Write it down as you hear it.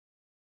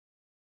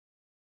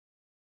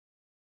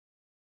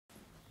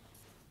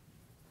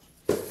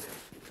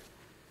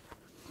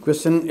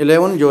Question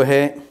 11 जो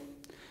है,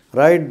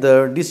 right the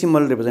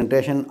decimal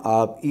representation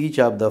of each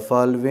of the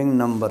following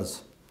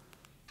numbers.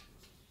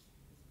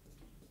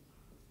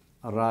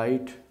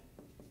 Right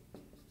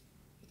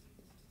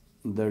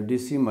the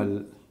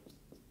decimal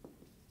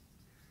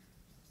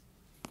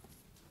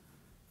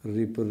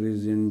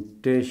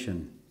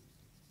representation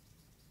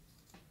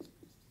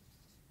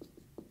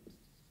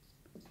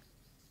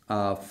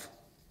of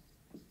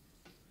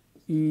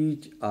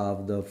each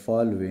of the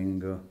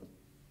following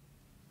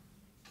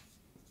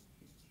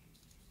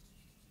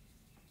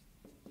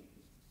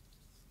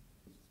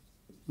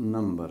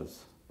numbers.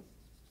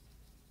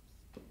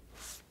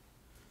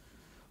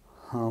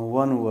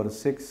 1 over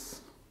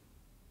 6,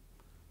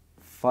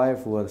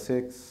 5 over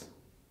 6,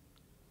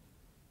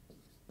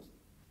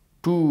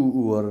 2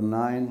 over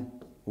 9,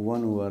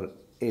 1 over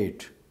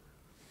 8।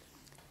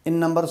 In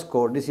numbers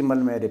को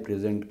decimal में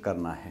represent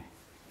करना है।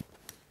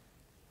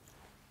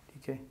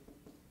 ठीक है,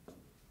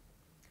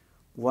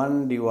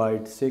 1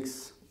 divide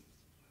 6,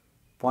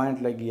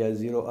 point लग गया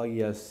 0 आ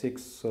गया, 6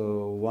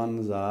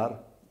 1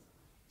 जार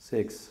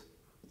 6,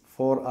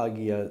 4 आ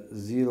गया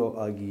 0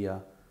 आ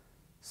गया,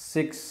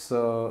 6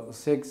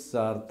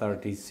 जार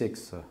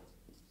 36,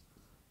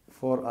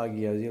 4 आ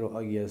गया 0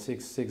 आ गया,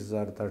 6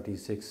 जार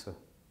 36।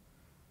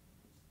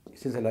 इसी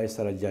सिलसिला इस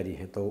तरह जारी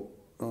है। तो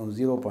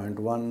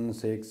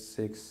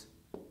 0.166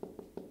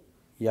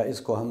 या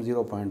इसको हम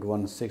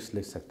 0.16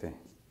 लिख सकते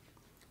हैं।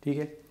 ठीक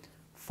है,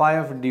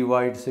 5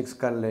 डिवाइड 6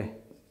 कर ले,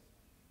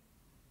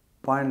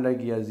 पॉइंट लग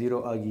गया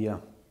 0 आ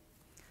गया,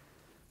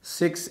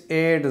 6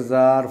 8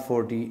 जार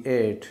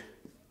 48,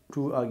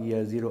 2 आ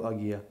गया 0 आ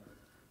गया,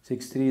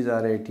 6 3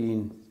 जार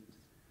 18,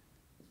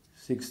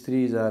 6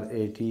 3 जार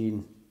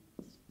 18,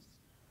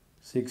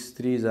 6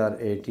 3 जार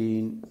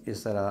 18।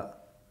 इस तरह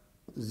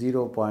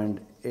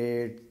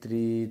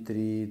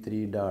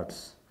 0.8333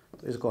 डॉट्स,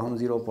 तो इसको हम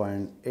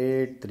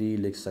 0.83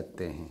 लिख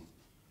सकते हैं।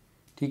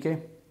 ठीक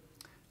है,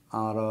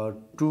 और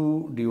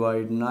 2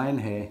 डिवाइड 9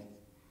 है,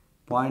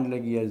 पॉइंट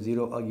लग गया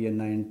 0 आ गया,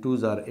 9 2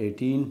 जार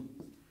 18,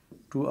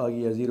 2 आ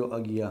गया 0 आ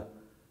गया,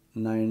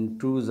 9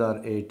 2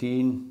 जार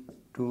 18,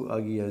 2 आ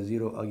गया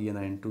 0 आ गया,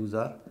 9 2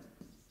 जार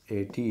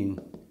 18।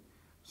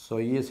 सो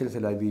ये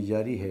सिलसिला भी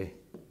जारी है।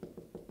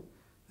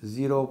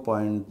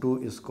 0.2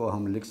 इसको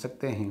हम लिख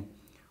सकते हैं।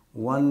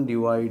 1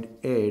 डिवाइड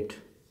 8,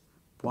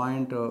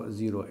 पॉइंट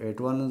 0,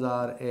 8 1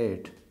 जार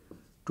 8,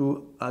 2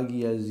 आ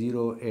गया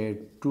 0,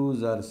 8 2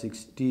 जार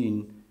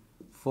 16,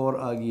 4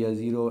 आ गया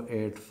 0,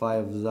 8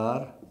 5 जार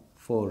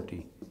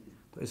 40।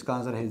 तो इसका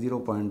आंसर है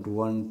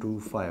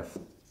 0.125।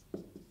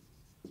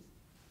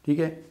 ठीक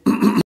है।